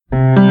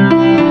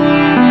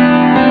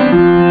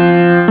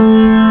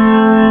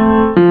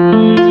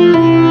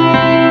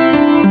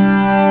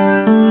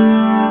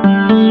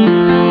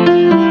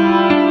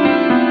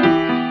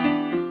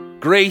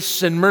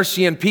Grace and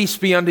mercy and peace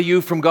be unto you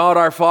from God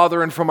our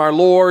Father and from our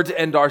Lord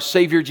and our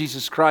Savior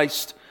Jesus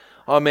Christ.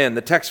 Amen.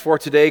 The text for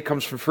today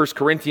comes from 1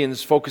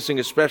 Corinthians, focusing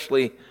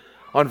especially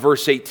on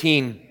verse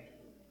 18.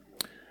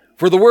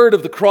 For the word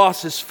of the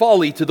cross is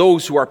folly to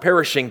those who are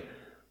perishing,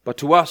 but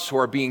to us who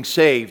are being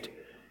saved,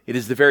 it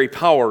is the very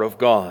power of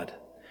God.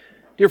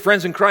 Dear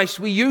friends in Christ,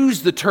 we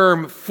use the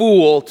term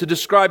fool to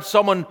describe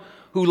someone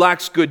who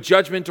lacks good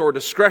judgment or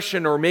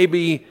discretion, or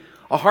maybe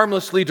a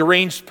harmlessly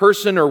deranged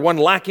person, or one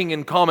lacking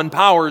in common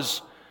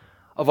powers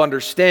of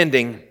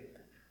understanding.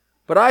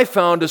 But I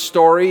found a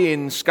story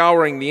in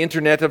scouring the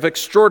internet of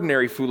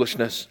extraordinary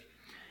foolishness.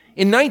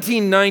 In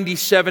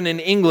 1997 in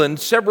England,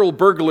 several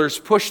burglars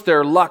pushed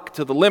their luck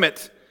to the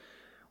limit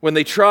when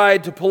they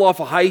tried to pull off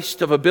a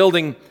heist of a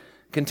building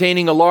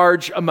containing a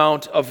large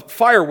amount of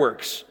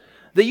fireworks.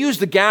 They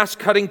used a gas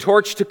cutting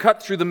torch to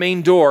cut through the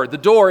main door. The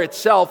door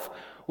itself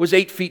was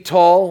 8 feet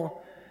tall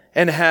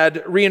and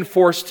had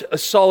reinforced a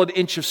solid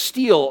inch of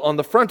steel on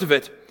the front of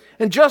it.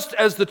 And just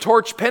as the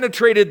torch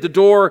penetrated the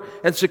door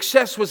and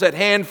success was at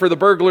hand for the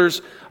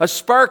burglars, a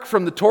spark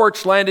from the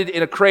torch landed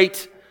in a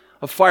crate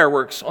of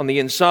fireworks on the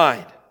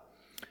inside.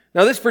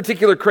 Now, this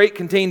particular crate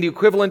contained the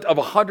equivalent of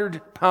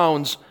 100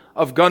 pounds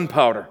of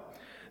gunpowder.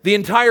 The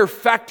entire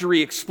factory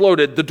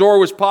exploded. The door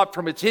was popped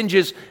from its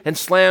hinges and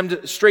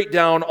slammed straight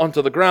down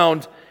onto the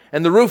ground,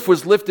 and the roof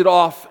was lifted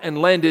off and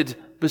landed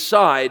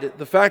beside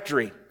the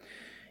factory.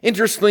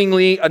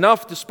 Interestingly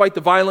enough, despite the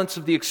violence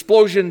of the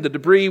explosion, the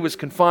debris was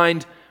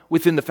confined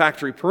within the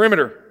factory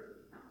perimeter.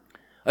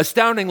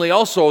 Astoundingly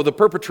also, the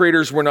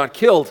perpetrators were not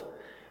killed,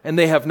 and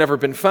they have never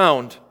been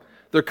found.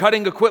 Their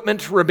cutting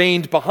equipment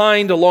remained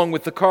behind, along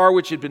with the car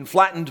which had been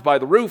flattened by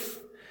the roof.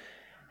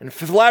 And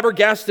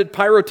flabbergasted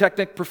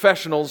pyrotechnic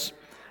professionals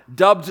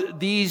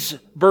dubbed these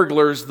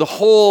burglars the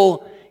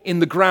hole in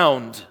the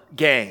ground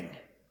gang.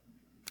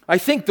 I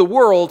think the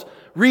world,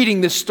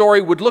 reading this story,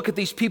 would look at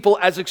these people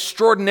as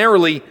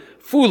extraordinarily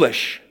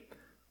foolish.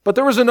 But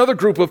there is another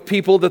group of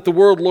people that the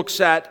world looks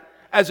at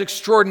as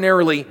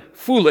extraordinarily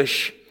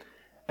foolish,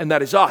 and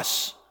that is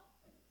us,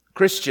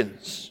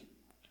 Christians.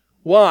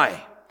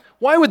 Why?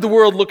 Why would the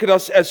world look at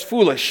us as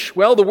foolish?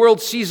 Well, the world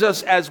sees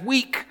us as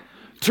weak,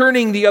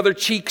 turning the other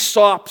cheek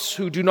sops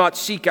who do not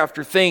seek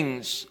after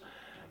things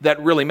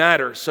that really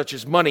matter, such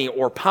as money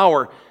or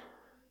power.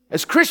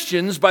 As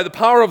Christians, by the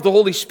power of the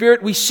Holy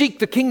Spirit, we seek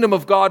the kingdom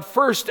of God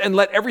first and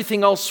let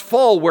everything else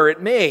fall where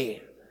it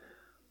may.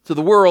 To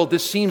the world,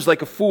 this seems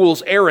like a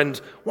fool's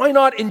errand. Why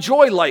not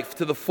enjoy life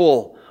to the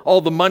full,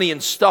 all the money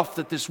and stuff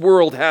that this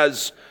world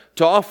has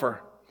to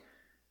offer?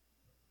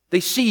 They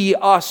see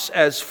us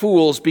as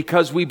fools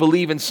because we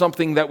believe in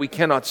something that we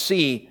cannot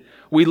see.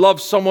 We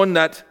love someone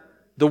that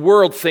the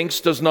world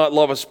thinks does not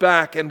love us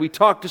back, and we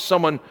talk to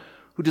someone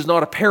who does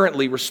not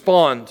apparently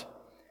respond.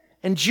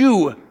 And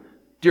you,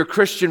 dear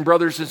Christian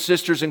brothers and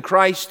sisters in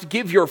Christ,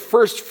 give your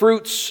first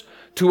fruits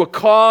to a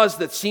cause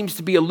that seems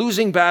to be a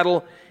losing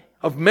battle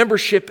of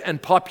membership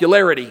and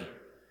popularity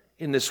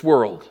in this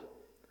world.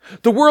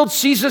 The world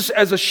sees us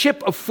as a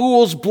ship of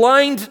fools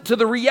blind to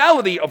the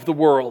reality of the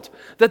world,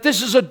 that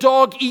this is a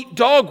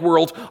dog-eat-dog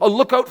world, a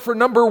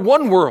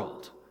look-out-for-number-one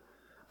world.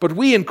 But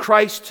we in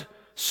Christ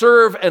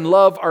serve and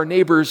love our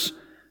neighbors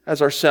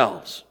as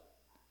ourselves.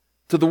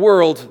 To the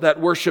world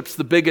that worships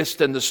the biggest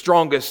and the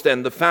strongest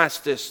and the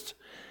fastest,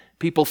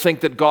 people think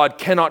that God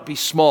cannot be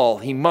small,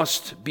 he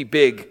must be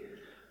big.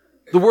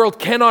 The world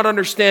cannot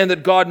understand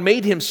that God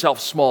made himself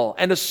small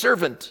and a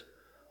servant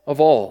of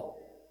all.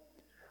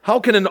 How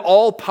can an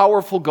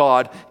all-powerful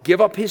God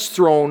give up his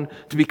throne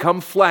to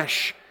become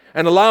flesh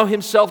and allow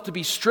himself to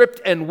be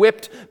stripped and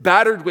whipped,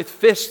 battered with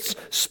fists,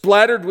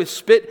 splattered with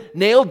spit,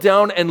 nailed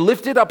down and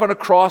lifted up on a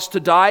cross to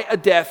die a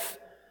death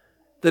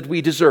that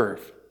we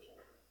deserve?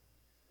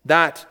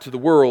 That, to the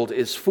world,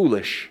 is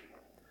foolish.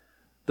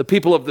 The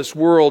people of this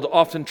world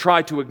often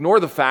try to ignore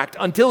the fact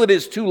until it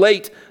is too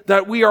late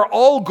that we are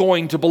all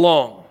going to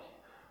belong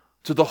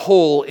to the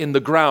hole in the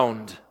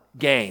ground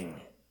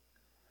gang.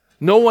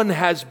 No one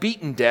has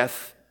beaten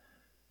death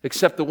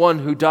except the one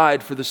who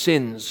died for the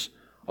sins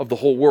of the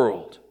whole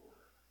world.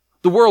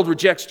 The world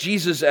rejects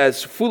Jesus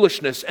as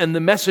foolishness and the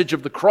message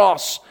of the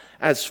cross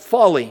as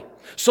folly.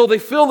 So they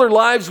fill their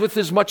lives with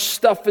as much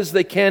stuff as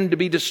they can to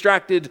be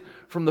distracted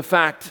from the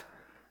fact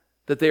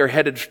that they are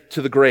headed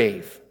to the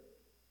grave.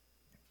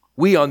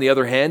 We, on the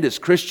other hand, as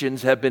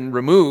Christians, have been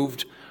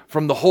removed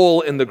from the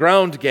hole in the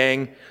ground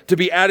gang to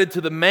be added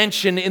to the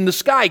mansion in the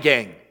sky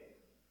gang.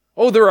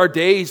 Oh, there are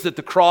days that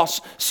the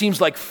cross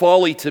seems like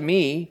folly to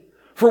me.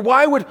 For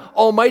why would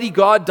Almighty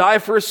God die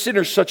for a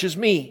sinner such as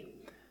me?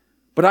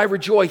 But I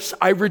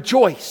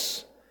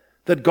rejoice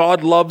that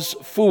God loves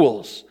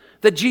fools,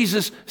 that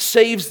Jesus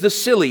saves the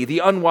silly, the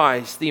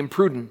unwise, the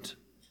imprudent.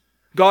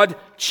 God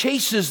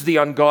chases the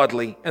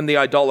ungodly and the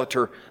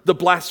idolater, the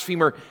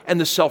blasphemer and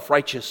the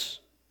self-righteous.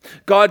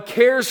 God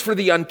cares for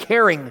the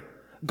uncaring.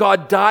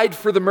 God died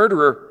for the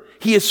murderer.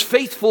 He is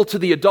faithful to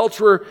the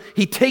adulterer.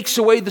 He takes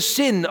away the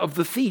sin of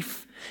the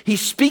thief. He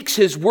speaks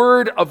his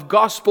word of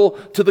gospel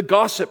to the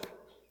gossip.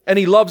 And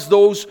he loves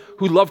those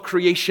who love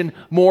creation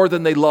more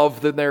than they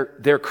love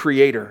their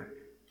creator.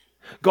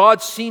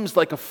 God seems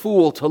like a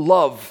fool to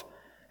love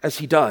as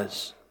he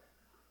does.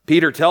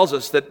 Peter tells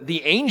us that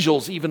the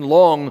angels even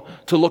long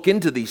to look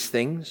into these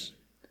things.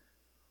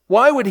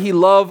 Why would he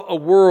love a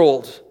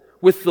world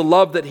with the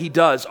love that he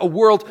does? A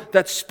world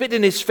that spit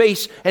in his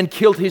face and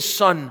killed his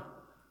son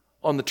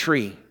on the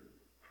tree.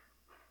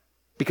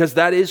 Because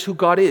that is who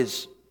God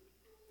is.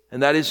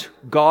 And that is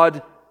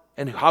God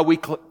and how we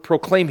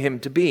proclaim him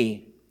to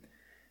be.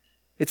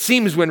 It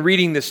seems when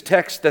reading this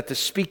text that to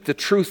speak the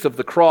truth of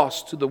the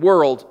cross to the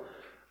world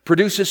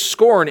produces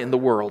scorn in the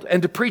world,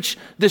 and to preach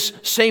this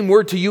same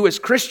word to you as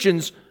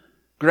Christians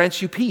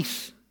grants you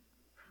peace.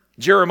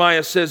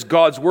 Jeremiah says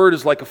God's word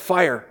is like a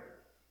fire.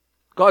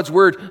 God's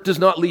word does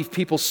not leave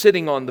people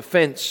sitting on the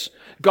fence.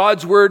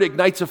 God's word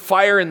ignites a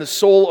fire in the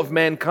soul of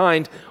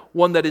mankind,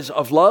 one that is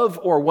of love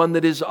or one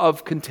that is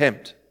of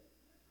contempt.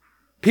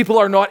 People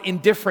are not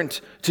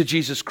indifferent to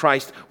Jesus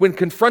Christ. When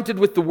confronted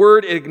with the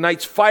word, it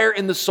ignites fire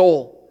in the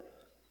soul.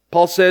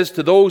 Paul says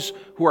to those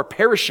who are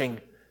perishing,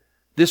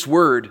 this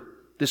word,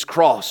 this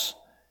cross,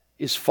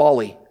 is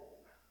folly.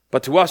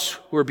 But to us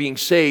who are being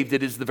saved,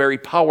 it is the very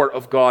power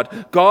of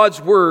God.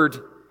 God's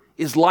word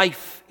is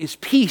life, is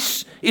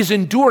peace, is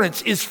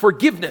endurance, is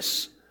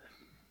forgiveness.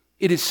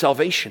 It is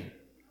salvation.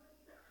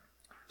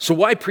 So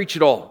why preach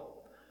it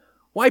all?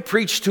 Why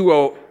preach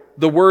to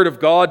the word of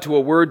God, to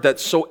a word that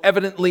so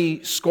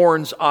evidently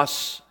scorns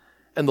us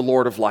and the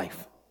Lord of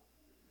life?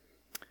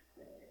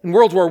 In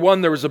World War I,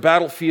 there was a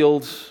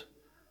battlefield,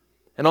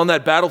 and on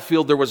that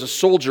battlefield there was a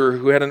soldier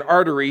who had an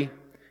artery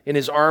in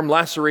his arm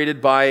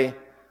lacerated by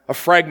a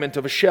fragment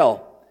of a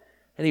shell,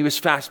 and he was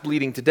fast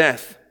bleeding to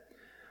death.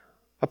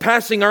 A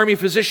passing army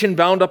physician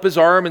bound up his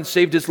arm and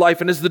saved his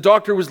life, and as the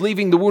doctor was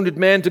leaving the wounded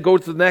man to go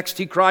to the next,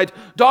 he cried,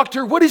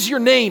 "Doctor, what is your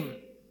name?"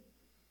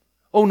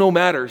 "Oh, no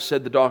matter,"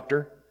 said the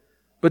doctor.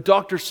 "But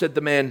doctor," said the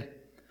man,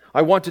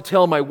 "I want to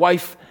tell my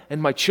wife and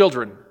my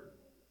children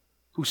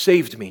who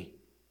saved me."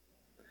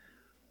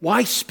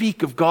 Why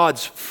speak of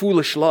God's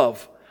foolish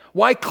love?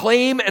 Why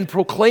claim and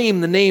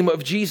proclaim the name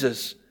of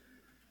Jesus?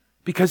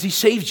 Because he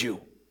saved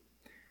you.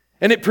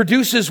 And it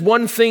produces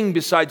one thing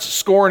besides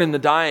scorn in the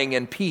dying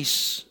and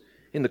peace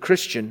in the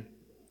Christian.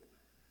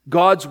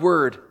 God's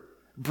word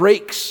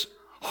breaks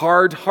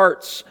hard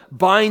hearts,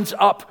 binds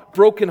up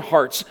broken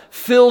hearts,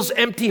 fills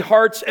empty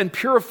hearts, and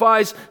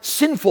purifies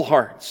sinful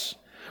hearts.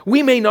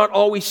 We may not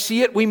always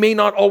see it, we may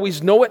not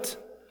always know it,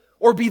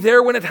 or be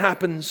there when it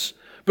happens,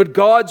 but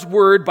God's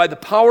word, by the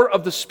power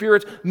of the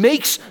Spirit,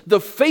 makes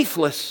the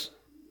faithless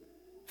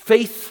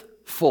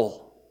faithful.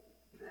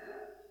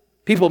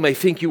 People may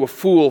think you a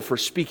fool for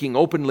speaking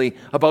openly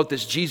about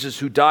this Jesus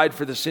who died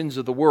for the sins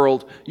of the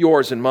world,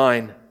 yours and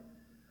mine.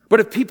 But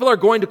if people are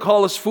going to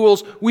call us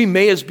fools, we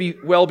may as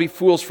well be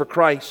fools for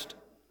Christ.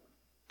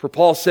 For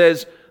Paul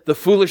says, the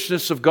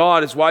foolishness of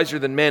God is wiser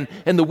than men,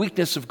 and the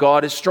weakness of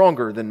God is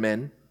stronger than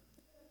men.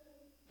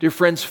 Dear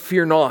friends,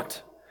 fear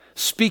not.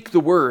 Speak the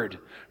word.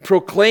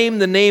 Proclaim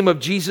the name of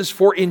Jesus,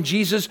 for in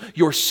Jesus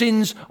your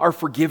sins are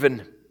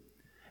forgiven,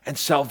 and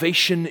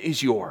salvation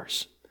is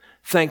yours.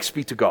 Thanks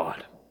be to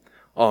God.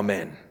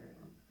 Amen.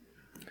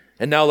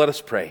 And now let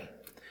us pray.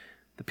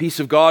 The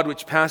peace of God,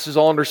 which passes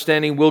all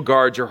understanding, will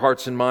guard your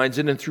hearts and minds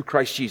in and through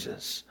Christ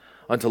Jesus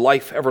unto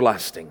life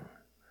everlasting.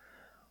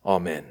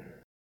 Amen.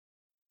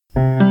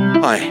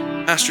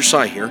 Hi, Pastor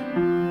Cy here.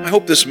 I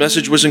hope this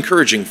message was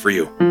encouraging for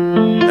you.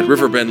 At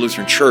Riverbend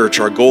Lutheran Church,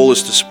 our goal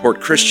is to support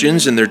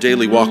Christians in their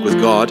daily walk with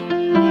God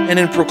and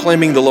in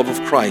proclaiming the love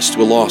of Christ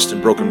to a lost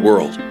and broken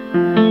world.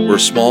 We're a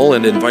small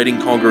and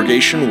inviting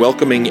congregation,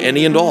 welcoming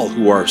any and all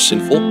who are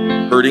sinful,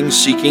 hurting,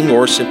 seeking,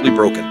 or simply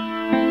broken.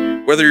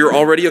 Whether you're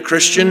already a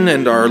Christian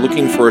and are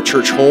looking for a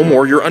church home,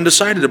 or you're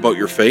undecided about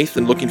your faith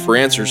and looking for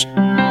answers,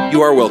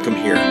 you are welcome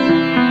here.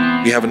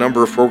 We have a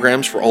number of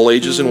programs for all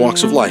ages and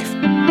walks of life.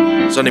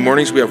 Sunday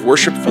mornings we have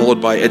worship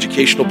followed by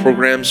educational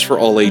programs for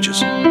all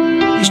ages.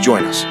 Please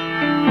join us.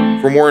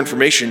 For more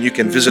information, you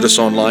can visit us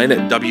online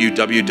at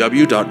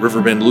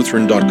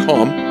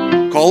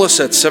www.riverbendlutheran.com, call us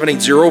at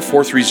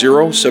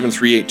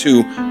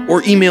 780-430-7382,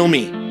 or email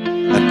me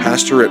at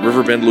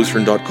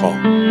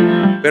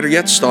pastor@riverbendlutheran.com. Better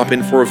yet, stop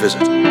in for a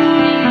visit.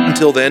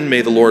 Until then,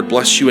 may the Lord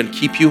bless you and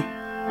keep you.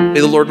 May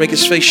the Lord make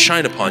his face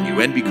shine upon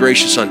you and be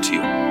gracious unto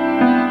you.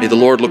 May the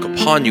Lord look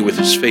upon you with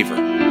his favor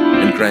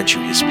and grant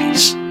you his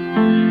peace.